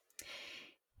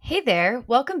Hey there,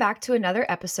 welcome back to another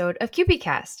episode of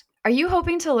CupidCast. Are you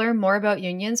hoping to learn more about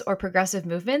unions or progressive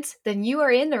movements? Then you are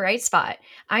in the right spot.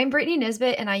 I'm Brittany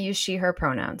Nisbet and I use she, her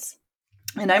pronouns.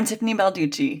 And I'm Tiffany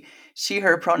Balducci, she,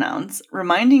 her pronouns,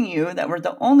 reminding you that we're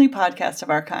the only podcast of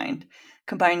our kind,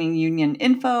 combining union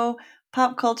info,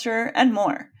 pop culture, and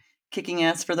more, kicking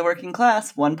ass for the working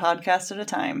class, one podcast at a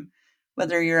time.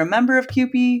 Whether you're a member of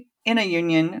CUPE, in a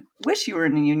union, wish you were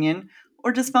in a union,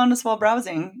 or just found us while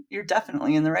browsing, you're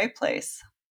definitely in the right place.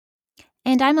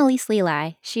 And I'm Elise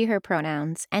Levi, she, her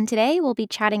pronouns, and today we'll be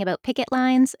chatting about picket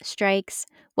lines, strikes,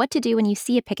 what to do when you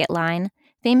see a picket line,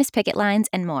 famous picket lines,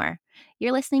 and more.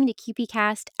 You're listening to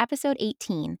QPcast, episode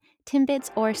 18, Timbits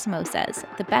or Samosas,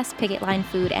 the best picket line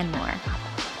food and more.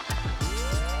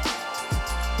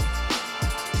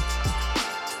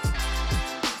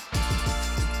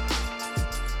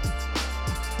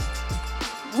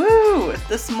 Woo!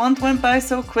 This month went by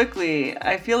so quickly.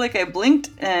 I feel like I blinked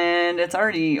and it's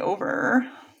already over.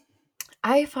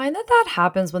 I find that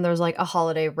happens when there's like a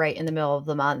holiday right in the middle of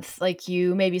the month. Like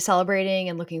you may be celebrating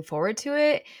and looking forward to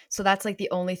it. So that's like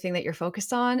the only thing that you're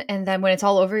focused on. And then when it's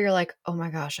all over, you're like, oh my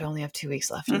gosh, I only have 2 weeks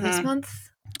left of this month.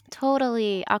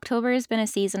 Totally. October has been a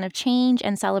season of change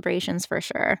and celebrations for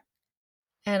sure.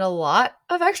 And a lot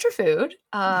of extra food.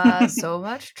 So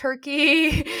much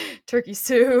turkey, turkey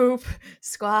soup,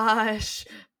 squash,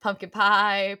 pumpkin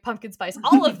pie, pumpkin spice,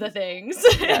 all of the things.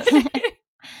 Yes.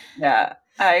 Yeah,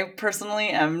 I personally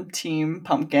am team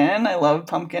pumpkin. I love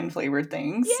pumpkin flavored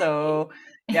things. Yay! So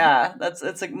yeah,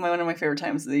 it's like one of my favorite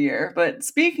times of the year. But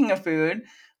speaking of food,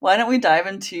 why don't we dive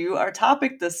into our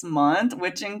topic this month,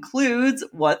 which includes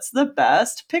what's the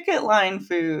best picket line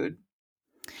food?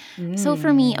 So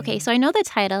for me, okay, so I know the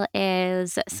title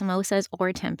is Samosas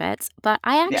or Timbits, but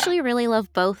I Yeah. actually really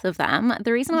love both of them.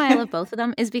 The reason why I love both of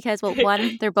them is because, well,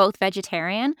 one, they're both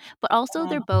vegetarian, but also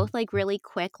they're both like really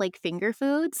quick, like finger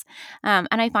foods. And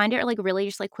I find it like really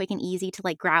just like quick and easy to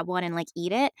like grab one and like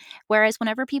eat it. Whereas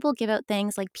whenever people give out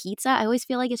things like pizza, I always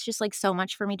feel like it's just like so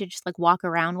much for me to just like walk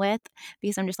around with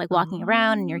because I'm just like walking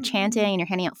around and you're chanting and you're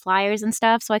handing out flyers and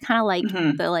stuff. So I kind of like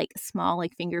Mhm. the like small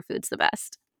like finger foods the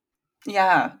best.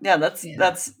 Yeah, that's Yeah.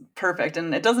 that's perfect,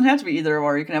 and it doesn't have to be either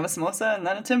or. You can have a samosa and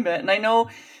then a Timbit. And I know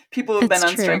people who've been It's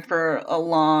on true. strike for a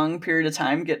long period of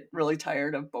time get really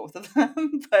tired of both of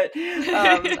them, but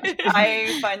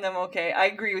I find them okay. I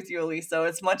agree with you, Elise. So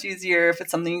it's much easier if it's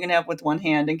something you can have with one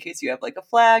hand in case you have like a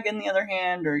flag in the other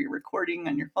hand or you're recording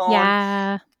on your phone.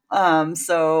 Yeah.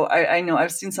 So I know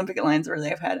I've seen some picket lines where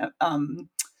they've had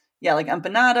yeah, like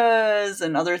empanadas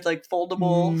and other like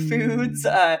foldable foods.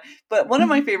 But one of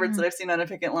my favorites that I've seen on a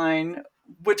picket line,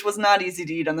 which was not easy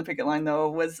to eat on the picket line though,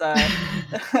 was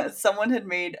someone had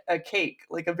made a cake,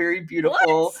 like a very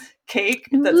beautiful What? cake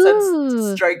that said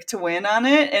Ooh. "strike to win" on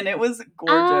it, and it was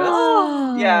gorgeous.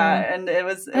 Oh, Oh, Yeah, and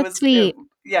that's sweet.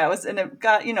 yeah, it was, and it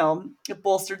got, it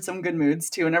bolstered some good moods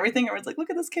too, and everything. Everyone's like, "Look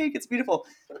at this cake, it's beautiful."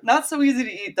 Not so easy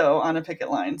to eat though on a picket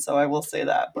line, so I will say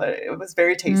that, but it was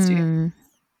very tasty. Mm.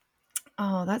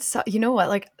 oh, that's so, you know what?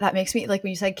 Like that makes me like when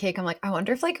you said cake, I'm like, I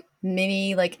wonder if like the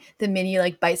mini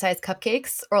like bite-sized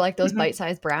cupcakes or like those Hmm.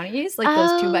 bite-sized brownies, like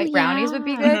those two Oh, bite brownies would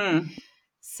be yeah. good. Hmm.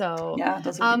 So, Yeah,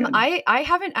 those would be good. I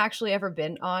haven't actually ever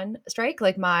been on strike.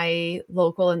 Like my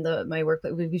local and my work,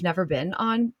 we've never been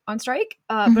on strike.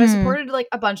 But I Mhm. supported like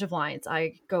a bunch of lines.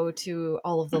 I go to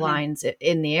all of the Hmm. lines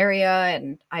in the area,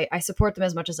 and I support them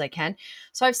as much as I can.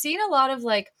 So I've seen a lot of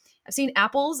like I've seen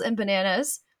apples and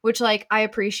bananas, which like I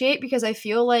appreciate because I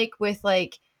feel like with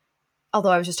like although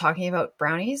I was just talking about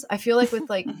brownies, I feel like with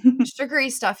like sugary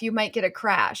stuff, you might get a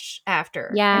crash after,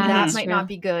 and Yeah, that that's Hmm. might not true.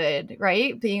 be good,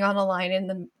 right? Being on a line and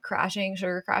then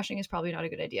sugar crashing is probably not a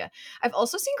good idea. I've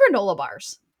also seen granola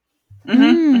bars, Hmm.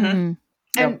 Hmm. Mm.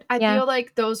 and Yep. I Yeah. feel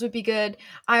like those would be good.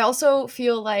 I also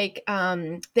feel like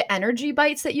the energy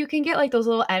bites that you can get, like those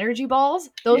little energy balls,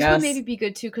 those would maybe Yes. be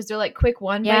good too because they're like quick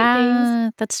one bite things. Yeah,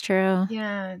 that's true.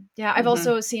 Yeah, yeah. I've Hmm.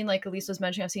 also seen like Elise was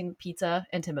mentioning, I've seen pizza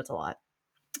and Timbits a lot.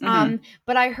 Hmm.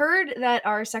 But I heard that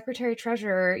our Secretary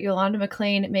Treasurer Yolanda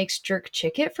McLean makes jerk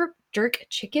chicken for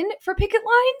picket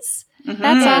lines, That's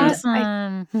and Hmm. I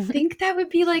awesome. think that would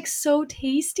be like so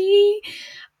tasty.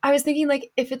 I was thinking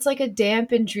like if it's like a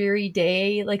damp and dreary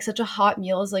day, like such a hot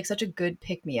meal is like such a good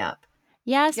pick me up.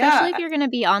 Yeah, especially if Yeah. you're gonna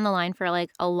be on the line for, like,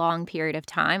 a long period of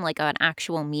time, like, an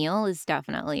actual meal is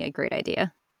definitely a great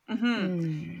idea.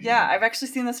 Hmm. Yeah, Mm. I've actually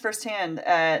seen this firsthand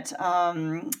at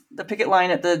the picket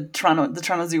line at the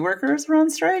Toronto Zoo workers were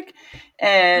on strike,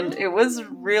 and it was Oh.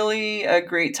 really a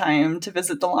great time to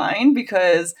visit the line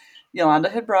because Yolanda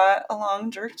had brought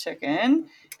along jerk chicken.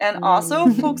 And also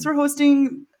folks were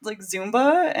hosting like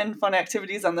Zumba and fun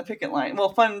activities on the picket line. Well,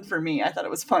 fun for me. I thought it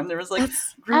was fun. There was like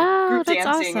That's Oh, group that's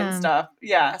dancing and awesome. stuff.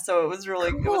 Yeah, so it was cool.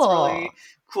 really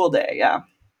cool day. Yeah.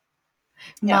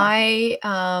 Yeah. My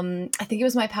I think it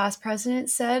was my past president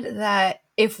said that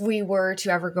if we were to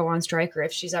ever go on strike, or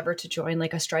if she's ever to join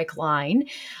like a strike line,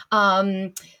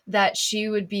 that she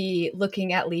would be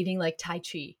looking at leading like Tai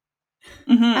Chi.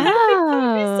 Mhm. That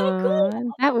would be so cool.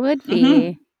 Oh, that would be.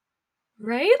 Mhm.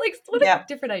 Right? Like, what a Yeah.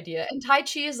 different idea. And Tai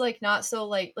Chi is, like, not so,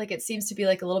 like, it seems to be,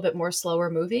 like, a little bit more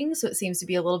slower moving, so it seems to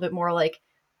be a little bit more, like,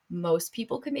 most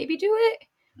people could maybe do it.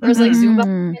 Whereas, like, Mhm. Zumba,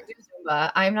 Mhm. I can't do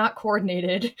Zumba. I'm not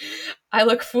coordinated. I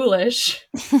look foolish.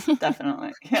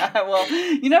 Definitely. Yeah, well,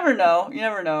 you never know. You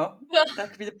never know. Well, That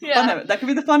could be the fun yeah. of it. That could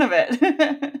be the fun of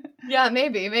it. Yeah,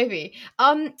 maybe, maybe.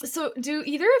 So do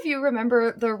either of you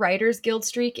remember the Writers Guild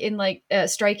strike in, like,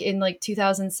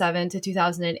 2007 to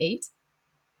 2008?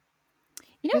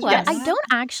 You know You guys what? remember I Yes. that? don't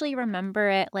actually remember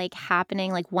it, like,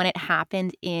 happening, like, when it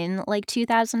happened in, like,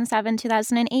 2007,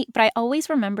 2008, but I always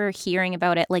remember hearing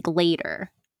about it, like, later.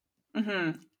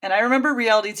 Mhm. And I remember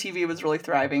reality TV was really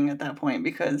thriving at that point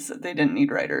because they didn't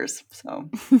need writers. So,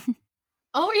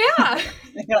 Oh, yeah.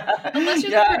 yeah. Unless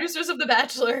you're the Yeah. producers of The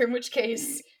Bachelor, in which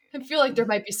case I feel like there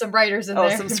might be some writers in Oh,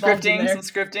 there involved in some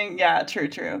there. scripting. Yeah, true,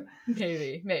 true.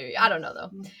 Maybe, maybe. I don't know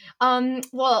though.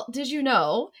 Well, did you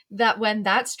know that when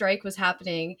that strike was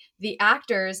happening, the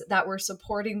actors that were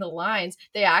supporting the lines,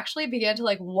 they actually began to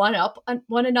like one up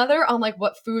one another on like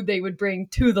what food they would bring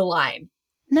to the line.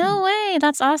 No way,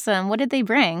 that's awesome. What did they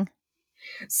bring?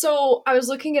 So I was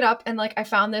looking it up and like I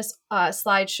found this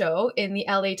slideshow in the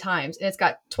LA Times and it's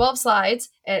got 12 slides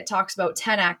and it talks about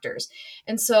 10 actors.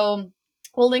 And so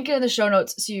we'll link it in the show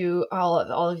notes so you all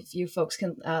of you folks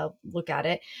can look at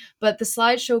it. But the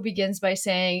slideshow begins by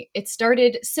saying it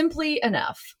started simply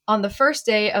enough. On the first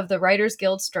day of the Writers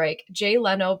Guild strike, Jay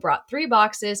Leno brought 3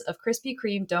 boxes of Krispy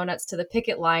Kreme donuts to the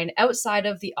picket line outside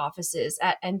of the offices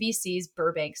at NBC's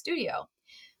Burbank studio.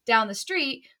 Down the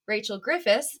street, Rachel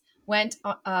Griffiths went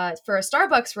for a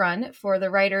Starbucks run for the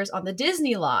writers on the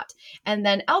Disney lot. And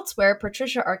then elsewhere,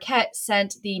 Patricia Arquette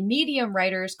sent the medium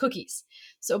writers cookies.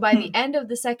 So by the end of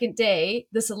the second day,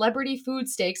 the celebrity food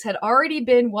stakes had already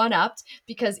been one-upped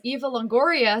because Eva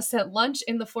Longoria sent lunch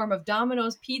in the form of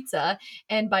Domino's pizza.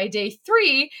 And by day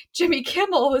 3, Jimmy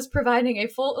Kimmel was providing a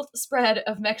full spread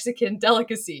of Mexican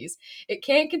delicacies. It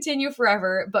can't continue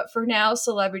forever, but for now,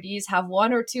 celebrities have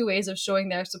 1 or 2 ways of showing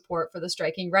their support for the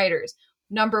striking writers.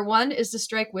 Number 1 is to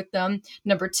strike with them.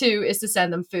 Number 2 is to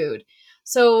send them food.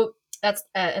 So that's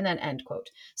and then end quote.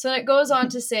 So then it goes on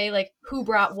to say like who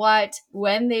brought what,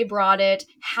 when they brought it,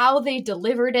 how they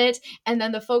delivered it, and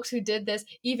then the folks who did this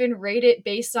even rate it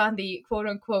based on the quote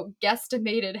unquote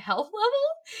guesstimated health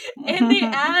level, and they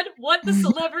add what the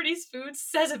celebrity's food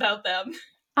says about them.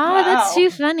 Oh, that's Wow. too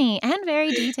funny and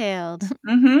very detailed.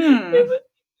 Mhm.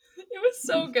 It was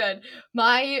so good.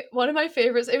 My one of my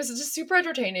favorites. It was just super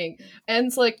entertaining, and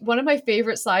it's like one of my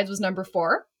favorite slides was number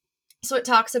 4. So it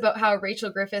talks about how Rachel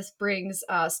Griffiths brings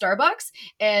Starbucks,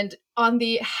 and on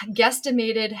the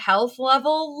guesstimated health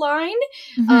level line,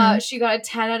 Mhm. she got a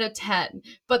 10 out of 10.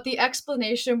 But the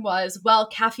explanation was, well,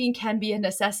 caffeine can be a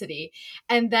necessity.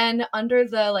 And then under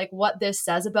the like what this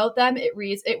says about them, it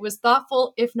reads, it was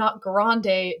thoughtful, if not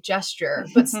grande gesture,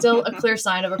 but still a clear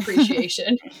sign of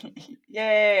appreciation.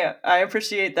 Yay. I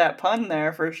appreciate that pun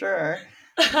there for sure.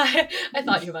 I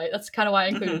thought you might. That's kind of why I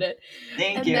included it.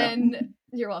 Thank And you. then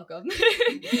you're welcome.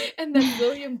 And then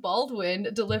William Baldwin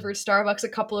delivered Starbucks a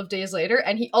couple of days later,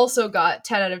 and he also got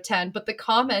 10 out of 10. But the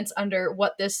comments under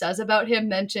what this says about him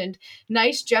mentioned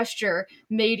nice gesture,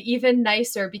 made even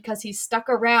nicer because he stuck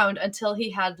around until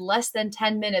he had less than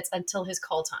 10 minutes until his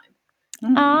call time.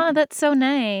 Aw, Mm. that's so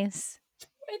nice.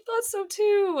 I thought so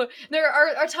too. There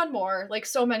are a ton more, like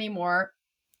so many more.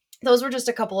 Those were just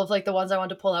a couple of like the ones I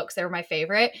wanted to pull out because they were my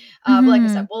favorite. But like I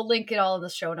said, Mhm. we'll link it all in the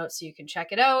show notes so you can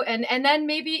check it out. And then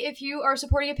maybe if you are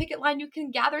supporting a picket line, you can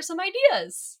gather some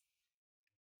ideas.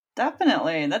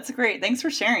 Definitely. That's great. Thanks for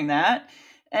sharing that.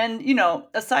 And, you know,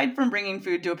 aside from bringing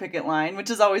food to a picket line, which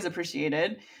is always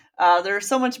appreciated, there's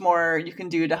so much more you can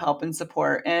do to help and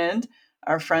support. And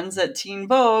our friends at Teen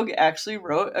Vogue actually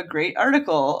wrote a great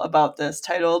article about this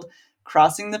titled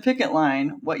Crossing the Picket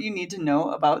Line: What You Need to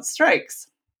Know About Strikes.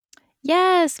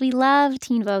 Yes, we love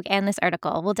Teen Vogue and this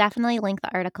article. We'll definitely link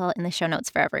the article in the show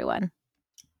notes for everyone.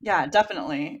 Yeah,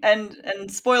 definitely. And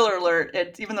spoiler alert,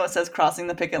 it even though it says crossing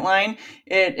the picket line,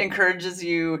 it encourages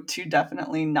you to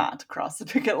definitely not cross the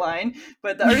picket line.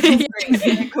 But the article's great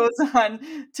and it goes on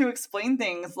to explain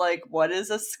things like what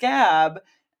is a scab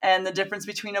and the difference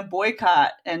between a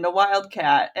boycott and a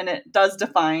wildcat. And it does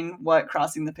define what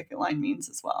crossing the picket line means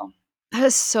as well. That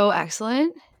is so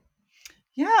excellent.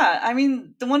 Yeah, I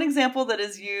mean, the one example that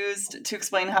is used to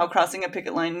explain how crossing a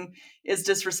picket line is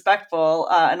disrespectful,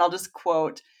 and I'll just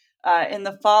quote, in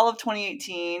the fall of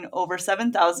 2018, over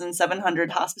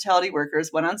 7,700 hospitality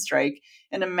workers went on strike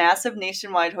in a massive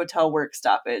nationwide hotel work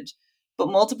stoppage. But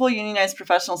multiple unionized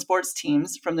professional sports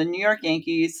teams, from the New York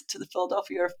Yankees to the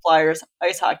Philadelphia Flyers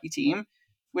ice hockey team,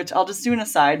 which I'll just do an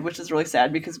aside, which is really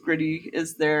sad because Gritty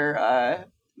is their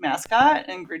mascot,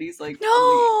 and Gritty's like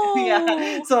only yeah,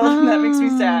 No. so that makes me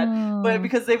sad. But Oh.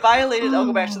 because they violated, I'll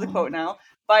go back to the quote now,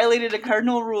 violated a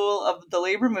cardinal rule of the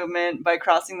labor movement by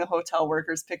crossing the hotel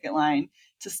workers picket line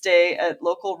to stay at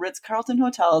local Ritz-Carlton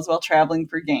hotels while traveling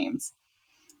for games.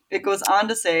 It goes on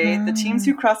to say the teams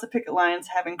who cross the picket lines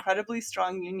have incredibly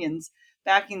strong unions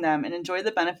backing them and enjoy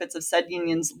the benefits of said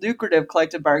unions' lucrative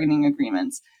collective bargaining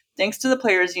agreements. Thanks to the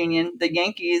Players Union, the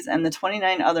Yankees and the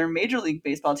 29 other Major League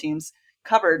Baseball teams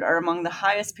covered are among the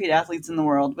highest paid athletes in the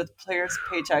world, with players'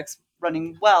 paychecks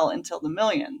running well until the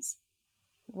millions.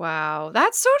 Wow,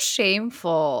 that's so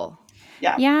shameful.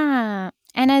 Yeah. Yeah.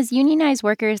 And as unionized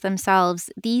workers themselves,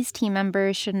 these team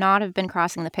members should not have been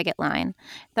crossing the picket line.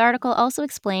 The article also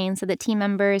explains that the team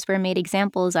members were made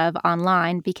examples of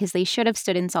online because they should have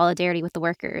stood in solidarity with the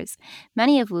workers,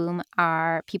 many of whom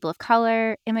are people of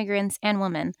color, immigrants, and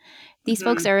women. These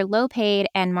folks Mhm. are low paid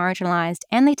and marginalized,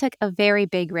 and they took a very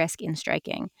big risk in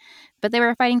striking. But they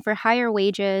were fighting for higher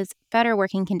wages, better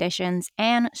working conditions,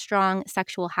 and strong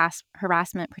sexual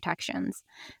harassment protections.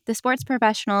 The sports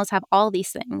professionals have all these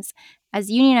things as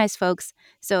unionized folks,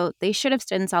 so they should have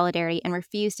stood in solidarity and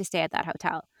refused to stay at that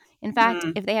hotel. In fact,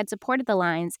 Mm. if they had supported the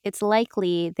lines, it's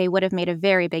likely they would have made a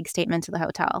very big statement to the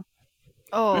hotel.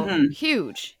 Oh, Mhm.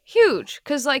 huge, huge.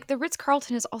 Because like the Ritz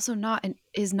Carlton is also not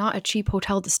a cheap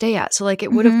hotel to stay at. So like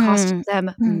it would have cost Mhm.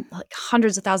 them like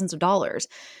hundreds of thousands of dollars.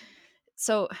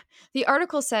 So the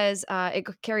article says it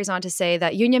carries on to say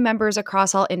that union members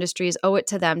across all industries owe it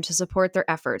to them to support their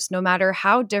efforts, no matter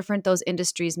how different those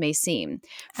industries may seem.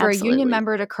 For a union Absolutely.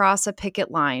 member to cross a picket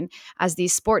line, as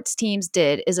these sports teams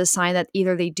did, is a sign that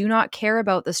either they do not care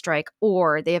about the strike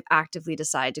or they have actively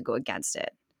decided to go against it.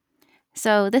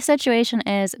 So this situation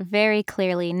is very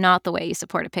clearly not the way you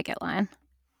support a picket line.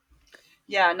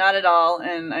 Yeah, not at all.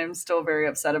 And I'm still very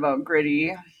upset about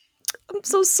Gritty. I'm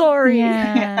so sorry.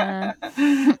 Yeah.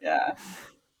 Yeah. Yeah.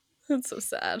 That's so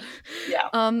sad. Yeah.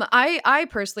 I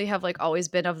personally have like always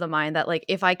been of the mind that like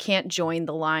if I can't join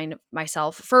the line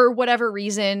myself for whatever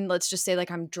reason, let's just say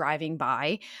like I'm driving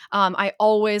by, I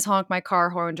always honk my car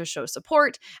horn to show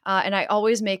support, and I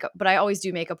always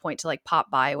do make a point to like pop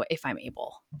by if I'm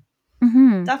able.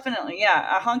 Mhm. Definitely,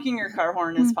 yeah. Honking your car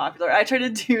horn is popular. I try to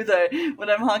do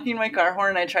when I'm honking my car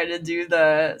horn, I try to do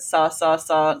the saw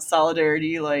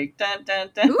solidarity, like dun dun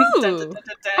dun dun dun Ooh. dun dun.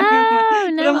 dun. Oh, But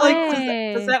no I'm like,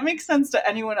 does way. that make sense to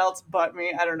anyone else but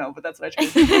me? I don't know, but that's what I try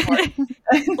to do with my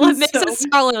horn. Well, And it makes so, sense to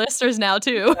our listeners now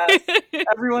too. yes,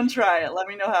 everyone try it. Let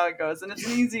me know how it goes, and it's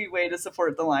an easy way to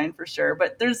support the line for sure.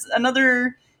 But there's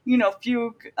another,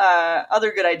 few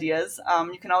other good ideas.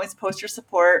 You can always post your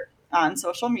support on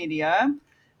social media.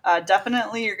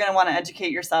 Definitely, you're going to want to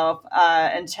educate yourself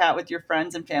and chat with your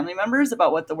friends and family members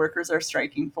about what the workers are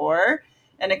striking for.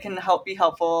 And it can be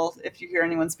helpful if you hear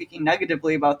anyone speaking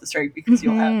negatively about the strike because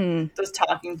you'll have Hmm. those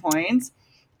talking points.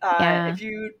 Yeah. If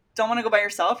you don't want to go by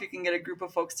yourself, you can get a group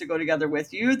of folks to go together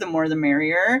with you. The more, the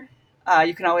merrier.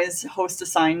 You can always host a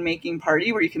sign making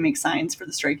party where you can make signs for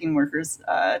the striking workers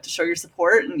to show your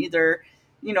support and either,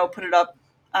 put it up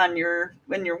on in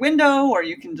your window, or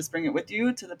you can just bring it with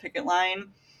you to the picket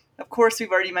line. Of course,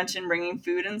 we've already mentioned bringing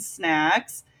food and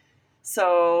snacks.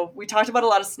 So we talked about a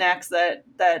lot of snacks that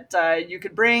you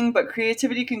could bring, but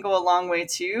creativity can go a long way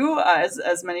too.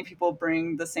 As many people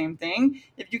bring the same thing.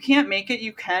 If you can't make it,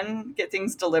 you can get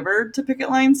things delivered to picket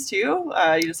lines too.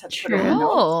 You just have to put in a True. note.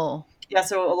 Oh. Yeah,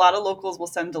 so a lot of locals will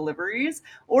send deliveries,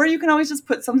 or you can always just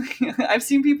put something. I've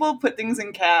seen people put things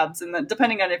in cabs, and then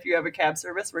depending on if you have a cab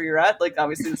service where you're at, like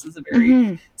obviously this is a very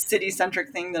Hmm. city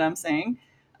centric thing that I'm saying.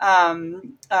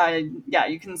 Yeah,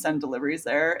 you can send deliveries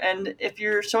there, and if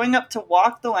you're showing up to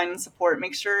walk the line and support,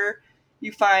 make sure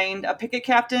you find a picket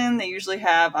captain. They usually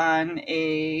have on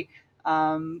a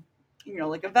um,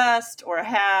 like a vest or a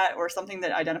hat or something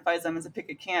that identifies them as a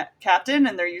picket captain,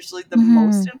 and they're usually the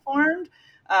most Mhm. informed.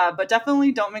 But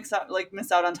definitely don't miss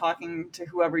out on talking to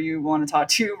whoever you want to talk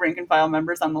to, rank and file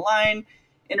members on the line.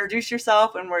 Introduce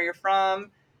yourself and where you're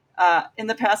from. In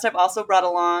the past, I've also brought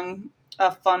along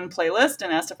a fun playlist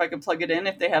and asked if I could plug it in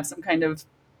if they have some kind of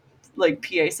like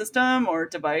PA system or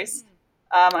device.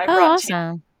 I Oh, brought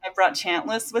awesome. I brought chant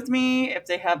lists with me if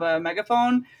they have a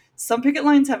megaphone. Some picket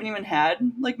lines haven't even had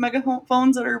like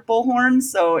megaphones that are bullhorns.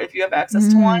 So if you have access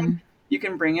to one, Mm. you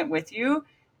can bring it with you.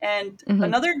 And Mhm.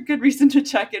 another good reason to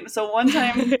check in. So one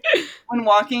time when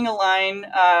walking a line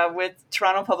with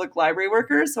Toronto Public Library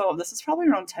workers, so this is probably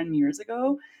around 10 years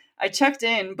ago, I checked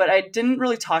in, but I didn't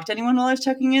really talk to anyone while I was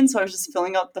checking in. So I was just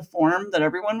filling out the form that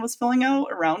everyone was filling out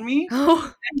around me.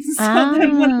 Oh. And so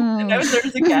then when I Oh. was there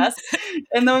as a guest,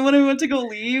 and then when I went to go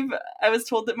leave, I was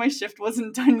told that my shift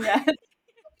wasn't done yet.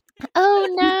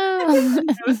 Oh, I no.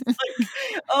 was like,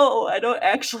 "Oh, I don't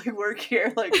actually work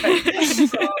here. Like, I'm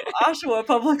from Oshawa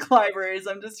Public Libraries.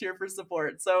 I'm just here for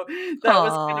support." So that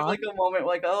was kind of Aw. like a moment,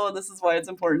 like, "Oh, this is why it's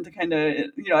important to kind of,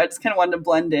 I just kind of wanted to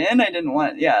blend in. I didn't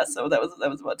want, yeah." So that was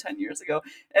about 10 years ago.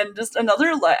 And just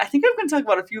another, I think I'm going to talk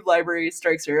about a few library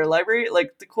strikes here. Library,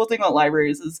 like the cool thing about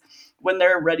libraries is when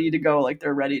they're ready to go, like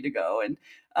they're ready to go.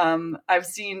 And I've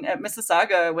seen at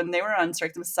Mississauga when they were on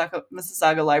strike, the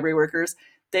Mississauga library workers,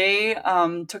 they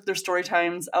took their story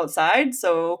times outside.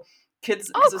 So kids,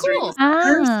 Oh, because it was during the cool.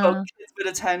 summer, so Ah. kids would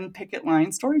attend Picket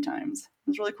Line story times.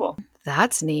 It was really cool.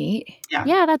 That's neat. Yeah.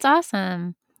 Yeah, that's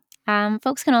awesome.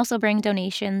 Folks can also bring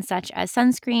donations such as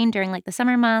sunscreen during like the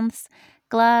summer months,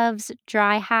 gloves,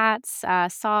 dry hats,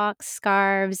 socks,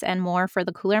 scarves, and more for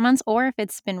the cooler months. Or if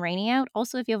it's been rainy out,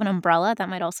 also if you have an umbrella, that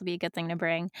might also be a good thing to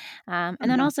bring. And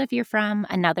then Mhm. also if you're from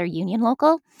another union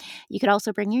local, you could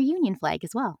also bring your union flag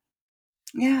as well.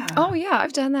 Yeah. Oh, yeah,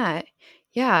 I've done that.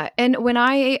 Yeah, and when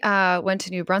I, went to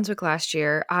New Brunswick last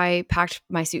year, I packed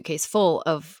my suitcase full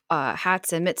of,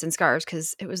 hats and mitts and scarves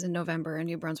because it was in November and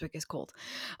New Brunswick is cold.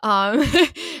 Um,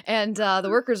 and, the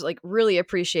workers, like, really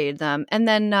appreciated them. And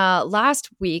then, last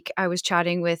week, I was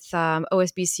chatting with,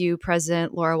 OSBCU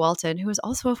President Laura Walton, who is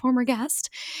also a former guest,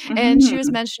 and she was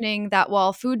Mhm. mentioning that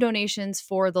while food donations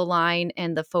for the line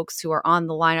and the folks who are on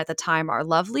the line at the time are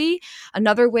lovely,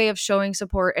 another way of showing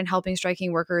support and helping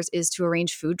striking workers is to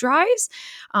arrange food drives.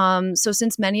 So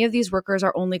since many of these workers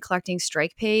are only collecting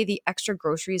strike pay, the extra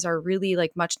groceries are really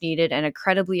like much needed and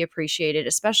incredibly appreciated,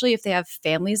 especially if they have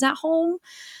families at home.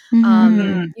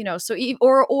 Hmm. So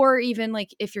or even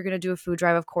like if you're gonna do a food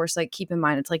drive, of course, like keep in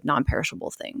mind it's like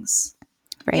non-perishable things.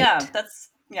 Yeah, Right.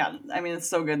 yeah. I mean, it's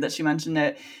so good that she mentioned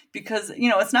it because,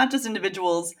 it's not just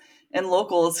individuals and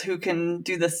locals who can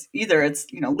do this either. It's,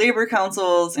 labor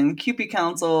councils and CUPE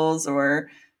councils or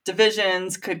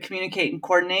divisions could communicate and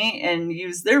coordinate and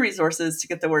use their resources to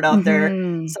get the word out there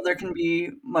Hmm. so there can be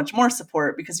much more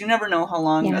support because you never know how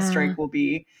long a strike Yeah. will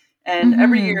be. And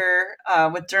every Hmm. year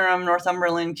with Durham,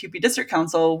 Northumberland, CUPE District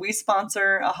Council, we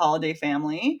sponsor a holiday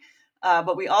family,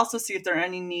 but we also see if there are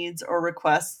any needs or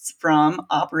requests from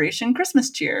Operation Christmas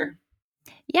Cheer.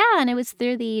 Yeah, and it was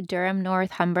through the Durham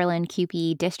Northumberland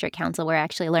CUPE District Council where I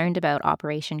actually learned about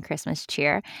Operation Christmas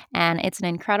Cheer. And it's an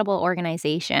incredible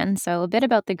organization. So, a bit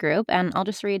about the group, and I'll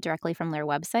just read directly from their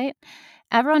website.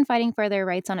 Everyone fighting for their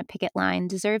rights on a picket line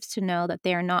deserves to know that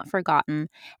they are not forgotten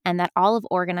and that all of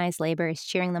organized labor is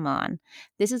cheering them on.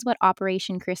 This is what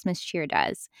Operation Christmas Cheer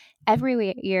does.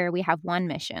 Every year, we have one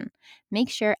mission: make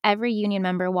sure every union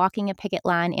member walking a picket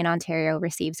line in Ontario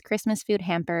receives Christmas food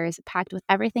hampers packed with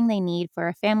everything they need for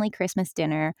a family Christmas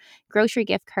dinner, grocery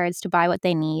gift cards to buy what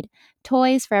they need,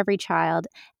 toys for every child,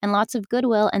 and lots of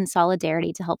goodwill and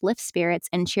solidarity to help lift spirits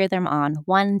and cheer them on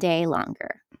one day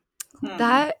longer. Hmm.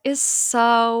 That is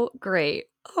so great.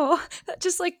 Oh, that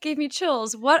just like gave me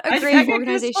chills. What a I great got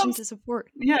organization goosebumps. to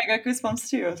support. Yeah, I got goosebumps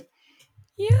too.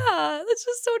 Yeah, that's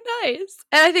just so nice.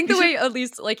 And I think You the should. way, at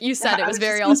least like you Yeah, said, it I was was just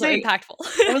very gonna also say. impactful.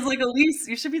 I was like, Elise,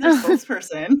 you should be their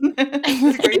spokesperson.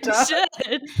 You did a great You job.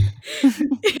 should.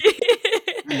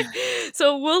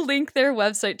 So we'll link their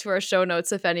website to our show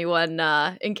notes if anyone,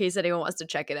 in case anyone wants to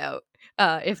check it out,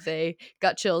 if they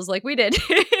got chills like we did.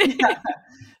 Yeah,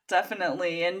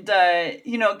 definitely. And,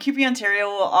 QP Ontario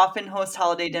will often host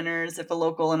holiday dinners if a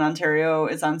local in Ontario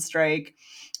is on strike.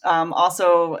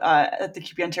 Also, at the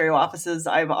QP Ontario offices,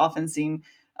 I've often seen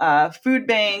food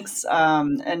banks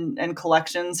and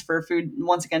collections for food,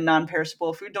 once again, non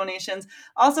perishable food donations,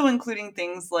 also including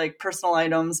things like personal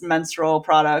items, menstrual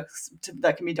products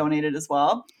that can be donated as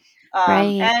well.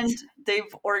 Right. And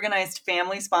they've organized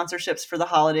family sponsorships for the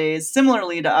holidays,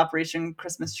 similarly to Operation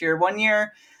Christmas Cheer. One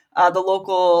year, the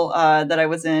local that I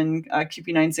was in, QP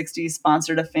 960,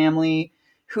 sponsored a family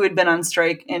who had been on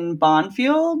strike in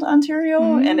Bonfield,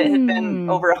 Ontario, and it had been Mm.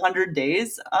 over 100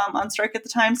 days on strike at the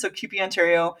time. So QP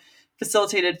Ontario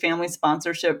facilitated family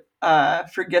sponsorship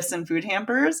for gifts and food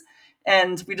hampers.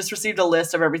 And we just received a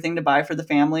list of everything to buy for the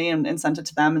family and sent it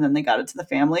to them. And then they got it to the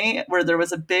family, where there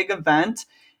was a big event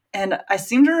And I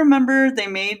seem to remember they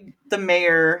made the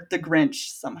mayor the Grinch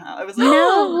somehow. It was like,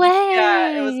 No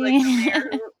yeah, it was like way.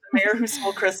 the mayor who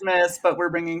stole Christmas, but we're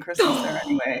bringing Christmas there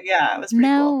anyway. Yeah, it was pretty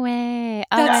No cool. way.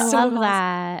 Oh, That's I Yeah, so love awesome.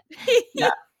 that. yeah.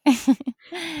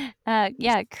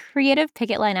 Yeah, creative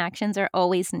picket line actions are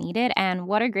always needed, and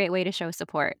what a great way to show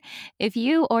support. If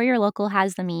you or your local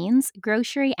has the means,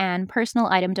 grocery and personal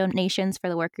item donations for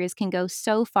the workers can go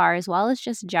so far, as well as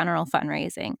just general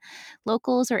fundraising.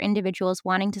 Locals or individuals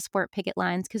wanting to support picket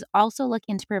lines could also look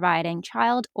into providing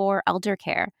child or elder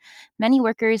care. Many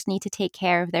workers need to take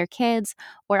care of their kids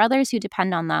or others who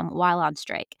depend on them while on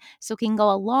strike, so it can go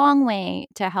a long way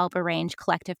to help arrange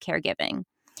collective caregiving.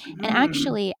 And Mhm.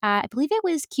 actually, I believe it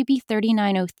was QP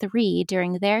 3903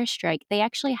 during their strike. They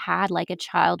actually had like a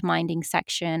child minding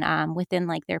section within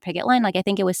like their picket line. Like I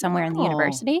think it was somewhere in the Oh.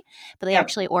 university, but they Yep.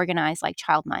 actually organized like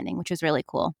child minding, which was really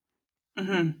cool.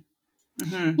 Mhm.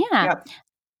 Mhm. Yeah. Yep.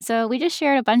 So we just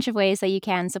shared a bunch of ways that you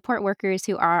can support workers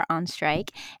who are on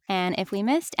strike. And if we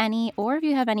missed any, or if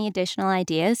you have any additional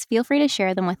ideas, feel free to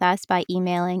share them with us by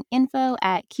emailing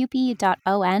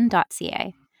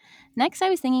info@qp.on.ca. Next, I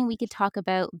was thinking we could talk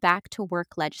about back to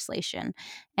work legislation.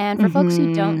 And for folks who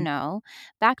don't Mhm. know,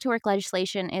 back to work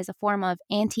legislation is a form of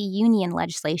anti union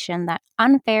legislation that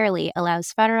unfairly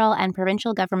allows federal and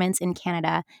provincial governments in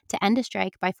Canada to end a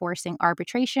strike by forcing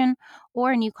arbitration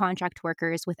or new contract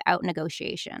workers without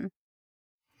negotiation.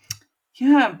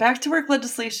 Yeah, back to work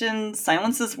legislation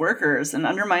silences workers and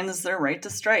undermines their right to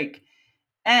strike.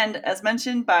 And as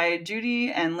mentioned by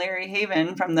Judy and Larry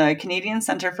Haven from the Canadian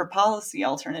Centre for Policy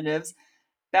Alternatives,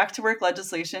 back to work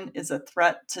legislation is a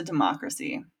threat to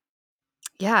democracy.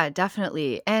 Yeah,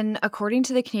 definitely. And according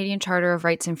to the Canadian Charter of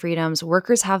Rights and Freedoms,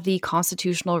 workers have the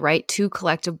constitutional right to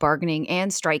collective bargaining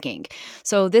and striking.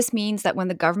 So, this means that when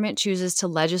the government chooses to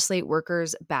legislate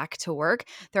workers back to work,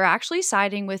 they're actually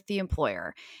siding with the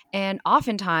employer. And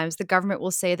oftentimes, the government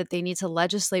will say that they need to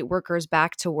legislate workers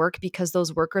back to work because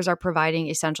those workers are providing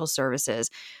essential services.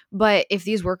 But if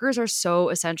these workers are so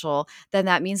essential, then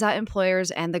that means that employers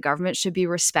and the government should be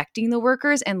respecting the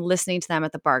workers and listening to them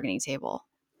at the bargaining table.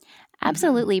 Mhm.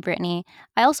 Absolutely, Brittany.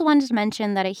 I also wanted to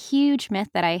mention that a huge myth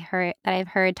that I've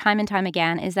heard time and time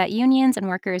again is that unions and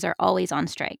workers are always on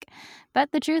strike.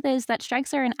 But the truth is that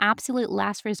strikes are an absolute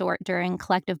last resort during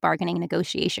collective bargaining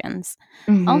negotiations.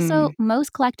 Also, Mhm.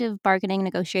 most collective bargaining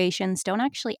negotiations don't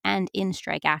actually end in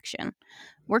strike action.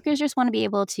 Workers just want to be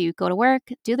able to go to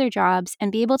work, do their jobs,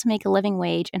 and be able to make a living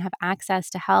wage and have access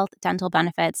to health, dental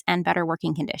benefits, and better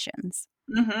working conditions.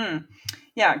 Mhm.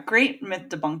 Yeah, great myth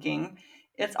debunking.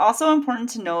 It's also important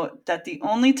to note that the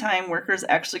only time workers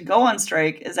actually go on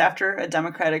strike is after a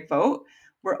democratic vote,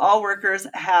 where all workers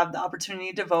have the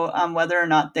opportunity to vote on whether or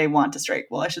not they want to strike.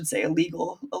 Well, I should say a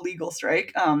legal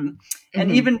strike. And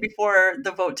Mhm. even before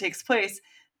the vote takes place,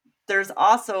 there's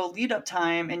also lead up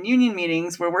time and union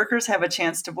meetings where workers have a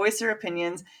chance to voice their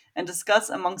opinions and discuss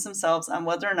amongst themselves on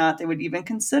whether or not they would even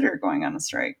consider going on a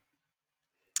strike.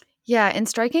 Yeah, and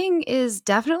striking is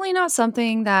definitely not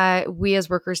something that we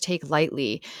as workers take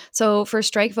lightly. So, for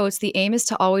strike votes, the aim is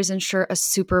to always ensure a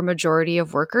super majority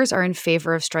of workers are in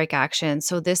favor of strike action.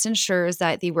 So, this ensures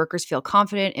that the workers feel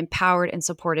confident, empowered, and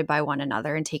supported by one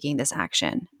another in taking this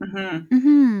action. Hmm.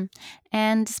 Hmm.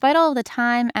 And despite all of the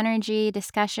time, energy,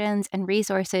 discussions, and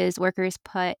resources workers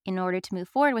put in order to move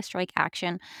forward with strike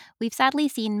action, we've sadly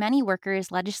seen many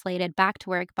workers legislated back to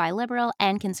work by liberal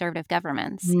and conservative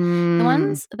governments. The Mm.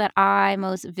 ones that I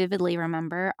most vividly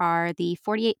remember are the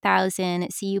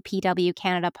 48,000 CUPW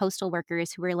Canada postal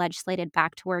workers who were legislated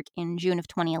back to work in June of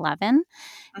 2011,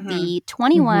 Hmm. the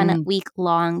 21 Mhm. week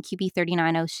long QB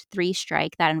 3903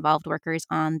 strike that involved workers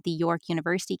on the York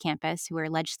University campus who were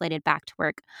legislated back to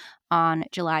work on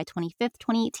July 25th,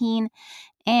 2018,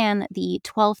 and the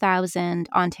 12,000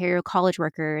 Ontario college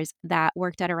workers that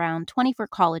worked at around 24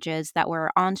 colleges that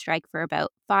were on strike for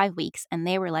about 5 weeks, and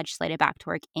they were legislated back to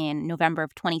work in November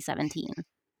of 2017.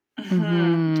 Hmm.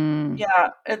 Mhm. Yeah,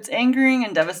 it's angering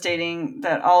and devastating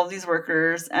that all of these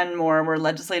workers and more were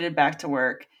legislated back to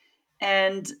work.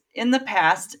 And in the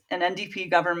past, an NDP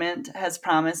government has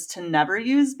promised to never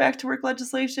use back to work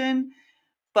legislation.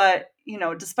 But,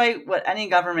 despite what any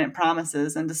government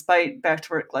promises and despite back to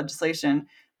work legislation,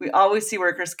 we always see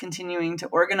workers continuing to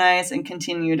organize and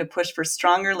continue to push for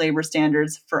stronger labor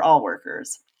standards for all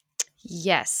workers.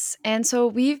 Yes. And so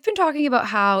we've been talking about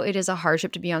how it is a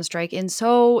hardship to be on strike in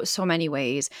so many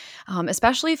ways,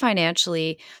 especially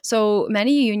financially. So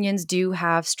many unions do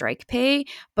have strike pay,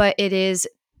 but it is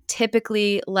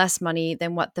typically less money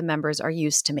than what the members are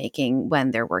used to making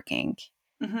when they're working.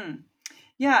 Hmm.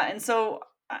 Yeah, and so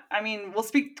I mean, we'll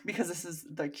speak because this is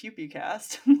the CUPE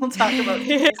cast. We'll talk about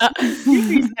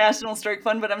CUPE's National Strike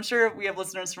Fund, but I'm sure we have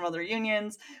listeners from other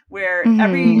unions where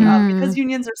because Mhm.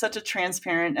 unions are such a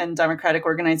transparent and democratic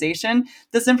organization,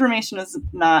 this information is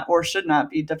not or should not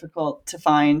be difficult to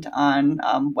find on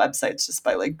websites just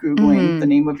by like Googling the Mhm.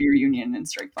 name of your union and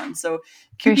strike fund. So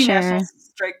For CUPE National sure.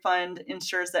 Strike Fund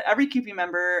ensures that every CUPE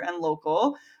member and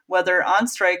local, whether on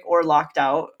strike or locked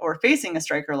out or facing a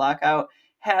strike or lockout,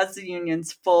 has the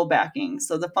union's full backing.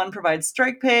 So the fund provides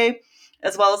strike pay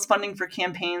as well as funding for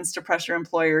campaigns to pressure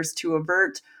employers to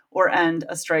avert or end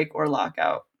a strike or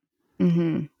lockout.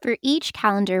 Mhm. For each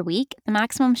calendar week, the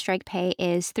maximum strike pay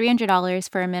is $300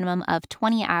 for a minimum of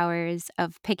 20 hours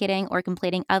of picketing or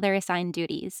completing other assigned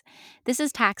duties. This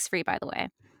is tax free, by the way.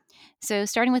 So,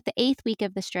 starting with the eighth week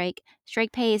of the strike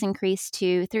pay is increased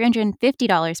to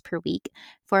 $350 per week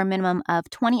for a minimum of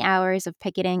 20 hours of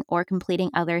picketing or completing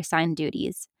other assigned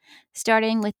duties.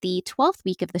 Starting with the 12th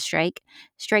week of the strike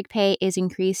pay is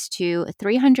increased to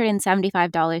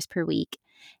 $375 per week.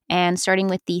 And starting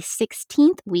with the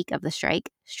 16th week of the strike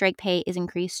pay is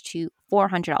increased to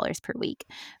 $400 per week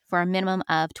for a minimum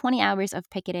of 20 hours of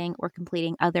picketing or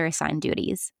completing other assigned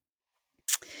duties.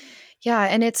 Yeah,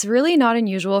 and it's really not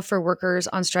unusual for workers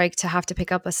on strike to have to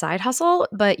pick up a side hustle,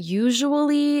 but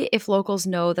usually, if locals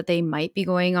know that they might be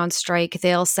going on strike,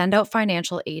 they'll send out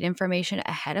financial aid information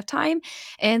ahead of time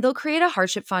and they'll create a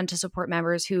hardship fund to support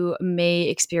members who may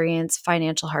experience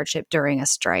financial hardship during a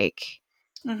strike.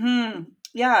 Mm-hmm.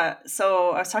 Yeah.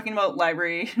 So I was talking about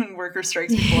library worker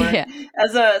strikes before Yeah.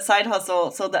 as a side hustle.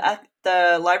 So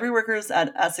the library workers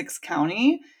at Essex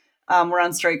County were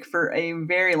on strike for a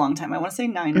very long time. I want to say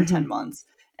 9 or 10 Mhm. months.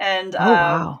 And Oh,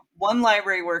 wow. one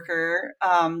library worker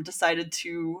decided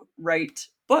to write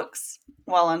books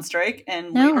while on strike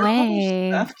and No later published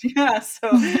way. them. Yeah.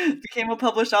 So became a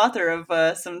published author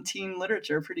of some teen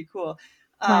literature. Pretty cool.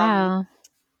 Um, Wow.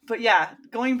 but yeah,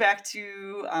 going back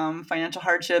to financial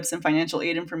hardships and financial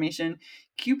aid information,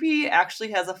 CUPE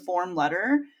actually has a form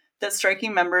letter that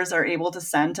striking members are able to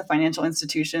send to financial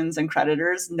institutions and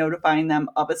creditors, notifying them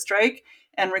of a strike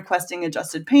and requesting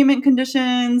adjusted payment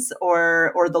conditions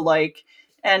or the like.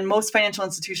 And most financial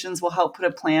institutions will help put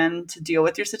a plan to deal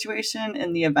with your situation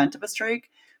in the event of a strike,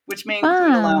 which may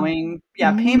include Wow. allowing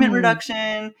payment Mm.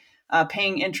 reduction,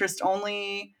 paying interest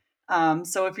only,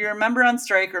 so if you're a member on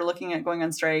strike or looking at going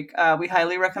on strike, we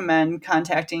highly recommend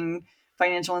contacting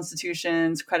financial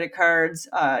institutions, credit cards,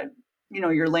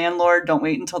 your landlord. Don't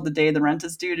wait until the day the rent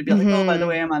is due to be like, oh, by the Mhm.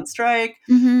 way, I'm on strike.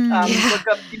 Mhm. Yeah. Look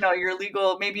up, your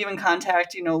legal, maybe even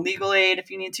contact, legal aid if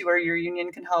you need to, or your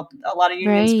union can help. A lot of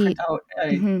unions print Right. out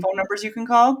Mhm. phone numbers you can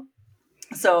call.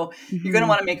 So you're going to Mhm.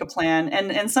 want to make a plan.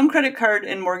 And some credit card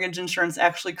and mortgage insurance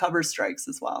actually covers strikes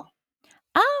as well.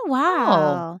 Oh, Oh.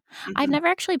 wow. I've Mhm. never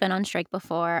actually been on strike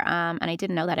before, and I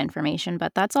didn't know that information,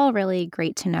 but that's all really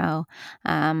great to know.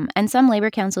 And some labor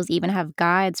councils even have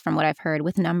guides, from what I've heard,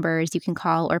 with numbers you can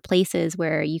call or places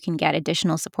where you can get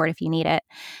additional support if you need it.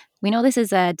 We know this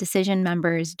is a decision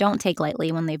members don't take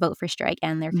lightly when they vote for strike,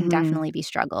 and there can Mhm. definitely be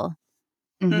struggle.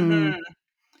 Mhm. Mhm.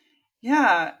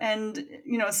 Yeah, and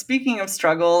speaking of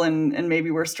struggle and maybe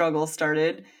where struggle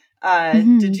started, did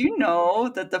Mhm. you know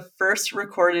that the first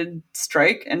recorded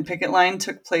strike and picket line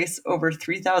took place over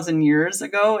 3,000 years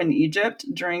ago in Egypt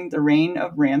during the reign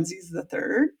of Ramses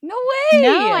III? No No,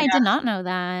 way! I did not know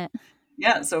that.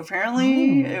 Yeah, so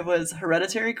apparently Oh. it was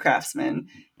hereditary craftsmen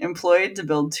employed to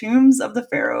build tombs of the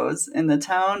pharaohs in the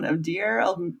town of Deir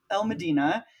el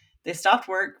Medina. They stopped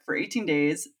work for 18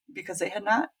 days because they had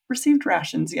not received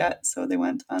rations yet, so they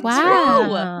went on strike for Whoa! 18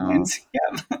 Wow. lines.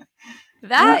 Yeah,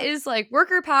 That yeah. is like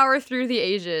worker power through the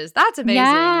ages. That's amazing.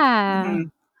 Yeah.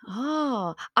 Mhm.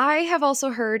 Oh, I have also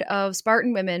heard of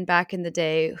Spartan women back in the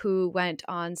day who went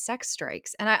on sex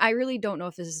strikes. And I really don't know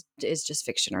if this is just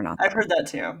fiction or not, I've though. heard that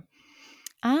too.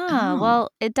 Ah, Oh.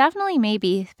 well, it definitely may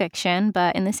be fiction,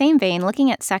 but in the same vein,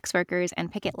 looking at sex workers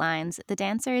and picket lines, the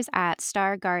dancers at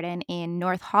Star Garden in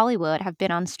North Hollywood have been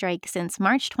on strike since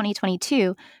March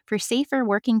 2022 for safer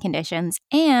working conditions,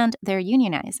 and they're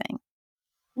unionizing.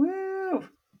 Woo!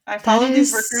 I That followed these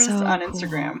is workers so on cool.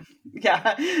 Instagram.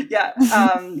 Yeah, yeah.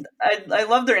 I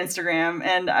love their Instagram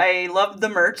and I love the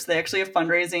merch. They actually have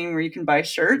fundraising where you can buy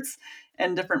shirts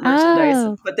and different merchandise,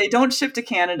 Oh. but they don't ship to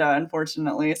Canada,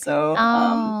 unfortunately. So,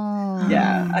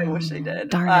 yeah, I wish they Oh, did.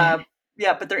 darn it.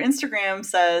 Yeah, but their Instagram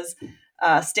says,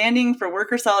 standing for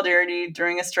worker solidarity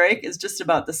during a strike is just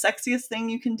about the sexiest thing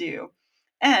you can do.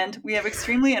 And we have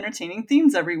extremely entertaining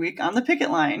themes every week on the picket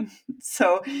line.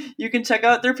 So you can check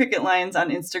out their picket lines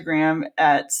on Instagram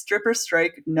at Stripper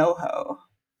Strike NoHo.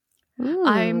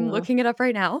 I'm Ooh. looking it up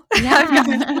right now. Yeah. I've got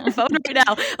it on my phone right now.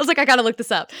 I was like, I gotta look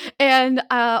this up. And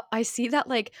I see that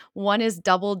like one is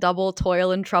double, double,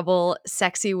 toil and trouble,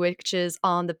 sexy witches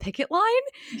on the picket line.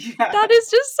 Yeah. That is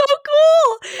just so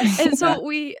cool. And Yeah. so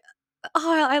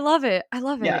I love it. I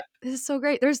love Yeah. it. This is so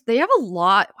great. They have a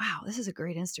lot. Wow, this is a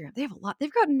great Instagram. They have a lot.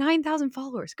 They've got 9,000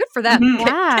 followers. Good for them. Mhm.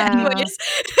 Wow. Anyways,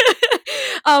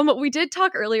 we did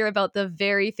talk earlier about the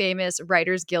very famous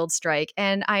Writers Guild strike,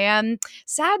 and I am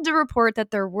sad to report that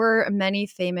there were many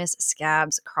famous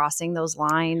scabs crossing those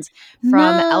lines from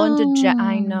Ellen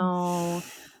DeGeneres. No.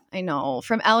 I know.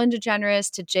 From Ellen DeGeneres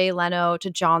to Jay Leno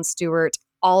to Jon Stewart,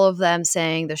 all of them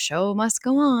saying the show must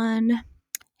go on.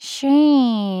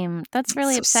 Shame. That's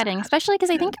really So upsetting, sad. especially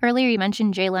because I Yeah. think earlier you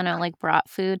mentioned Jay Leno like brought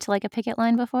food to like a picket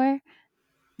line before.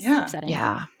 It's Yeah. upsetting.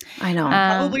 Yeah, I know.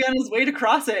 Probably on his way to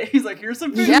cross it. He's like, here's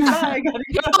some food. Yeah. Bye, I gotta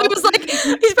He go. probably was like,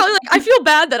 he's probably like, I feel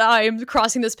bad that I'm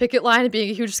crossing this picket line and being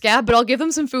a huge scab, but I'll give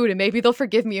them some food and maybe they'll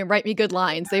forgive me and write me good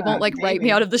lines. They won't like write me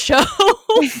maybe. out of the show.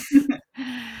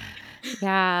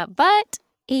 Yeah, but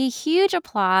a huge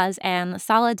applause and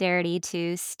solidarity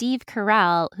to Steve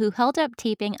Carell, who held up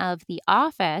taping of The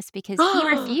Office because he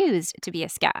refused to be a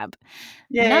scab.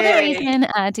 Another Yay. reason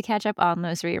to catch up on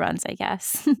those reruns, I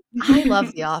guess. I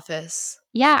love The Office.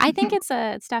 Yeah, I think it's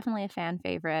definitely a fan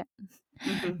favorite.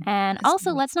 Mhm. And It's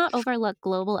also, great. let's not overlook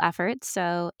global efforts.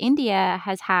 So, India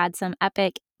has had some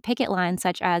epic picket lines,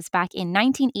 such as back in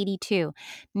 1982,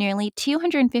 nearly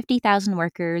 250,000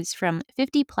 workers from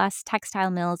 50 plus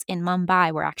textile mills in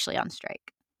Mumbai were actually on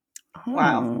strike.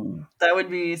 Wow. Oh. That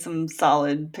would be some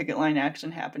solid picket line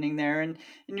action happening there. And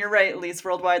you're right, at least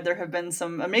worldwide, there have been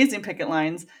some amazing picket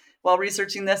lines. While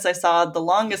researching this, I saw the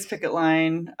longest picket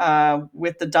line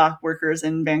with the dock workers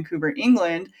in Vancouver,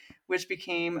 England, which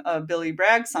became a Billy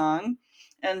Bragg song.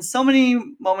 And so many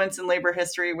moments in labor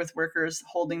history with workers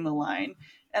holding the line.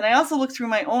 And I also looked through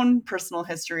my own personal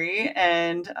history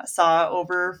and saw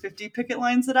over 50 picket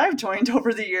lines that I've joined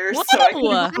over the years. So I couldn't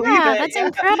Whoa! believe Yeah, it. that's Yeah. I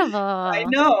incredible.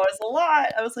 know, it's a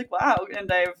lot. I was like, wow,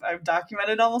 and I've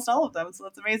documented almost all of them, so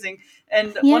that's amazing.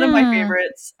 And one of my Yeah.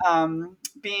 favorites,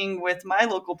 being with my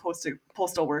local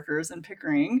postal workers in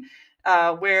Pickering,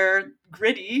 where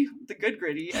Gritty, the good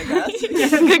Gritty, I guess, Good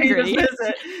paid a Gritty.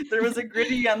 visit. There was a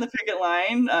Gritty on the picket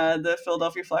line, the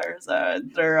Philadelphia Flyers,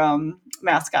 their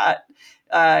mascot.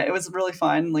 It was really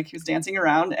fun. Like he was dancing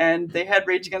around, and they had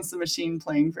Rage Against the Machine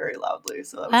playing very loudly.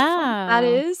 So that was a fun. That Wow.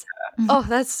 is. Oh,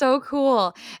 that's so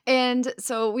cool. And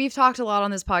so we've talked a lot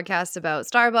on this podcast about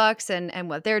Starbucks and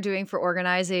what they're doing for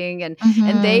organizing and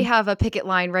they Mhm. have a picket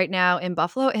line right now in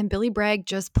Buffalo and Billy Bragg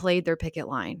just played their picket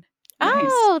line. Nice.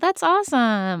 Oh, that's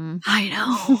awesome. I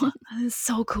know. That is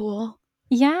so cool.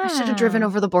 I should have driven Yeah.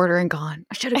 over the border and gone.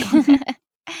 I should have gone there. It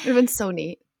would have been so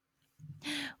neat.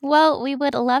 Well, we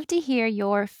would love to hear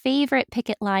your favorite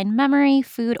picket line memory,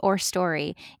 food, or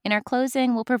story. In our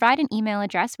closing, we'll provide an email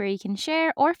address where you can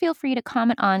share or feel free to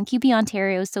comment on QP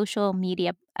Ontario's social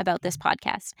media about this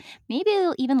podcast. Maybe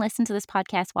you'll even listen to this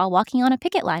podcast while walking on a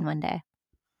picket line one day.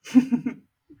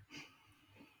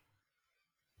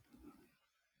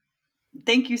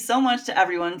 Thank you so much to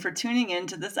everyone for tuning in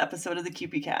to this episode of the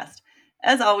QP Cast.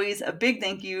 As always, a big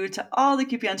thank you to all the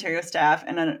QP Ontario staff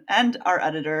and our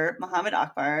editor, Mohammed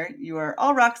Akbar. You are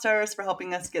all rock stars for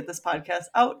helping us get this podcast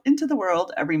out into the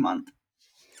world every month.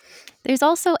 There's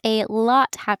also a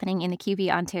lot happening in the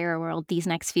QP Ontario world these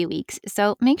next few weeks,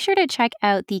 so make sure to check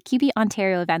out the QP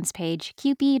Ontario events page,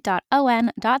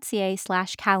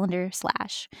 qp.on.ca/calendar/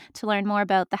 to learn more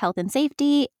about the Health and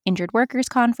Safety, Injured Workers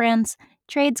Conference,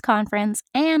 Trades Conference,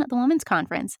 and the Women's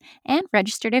Conference, and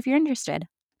register if you're interested.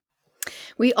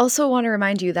 We also want to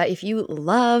remind you that if you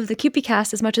love the QP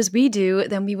Cast as much as we do,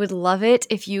 then we would love it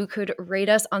if you could rate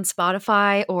us on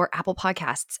Spotify or Apple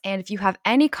Podcasts. And if you have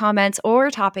any comments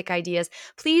or topic ideas,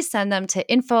 please send them to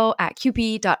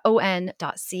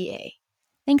info@qp.on.ca.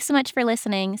 Thanks so much for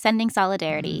listening. Sending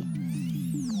solidarity.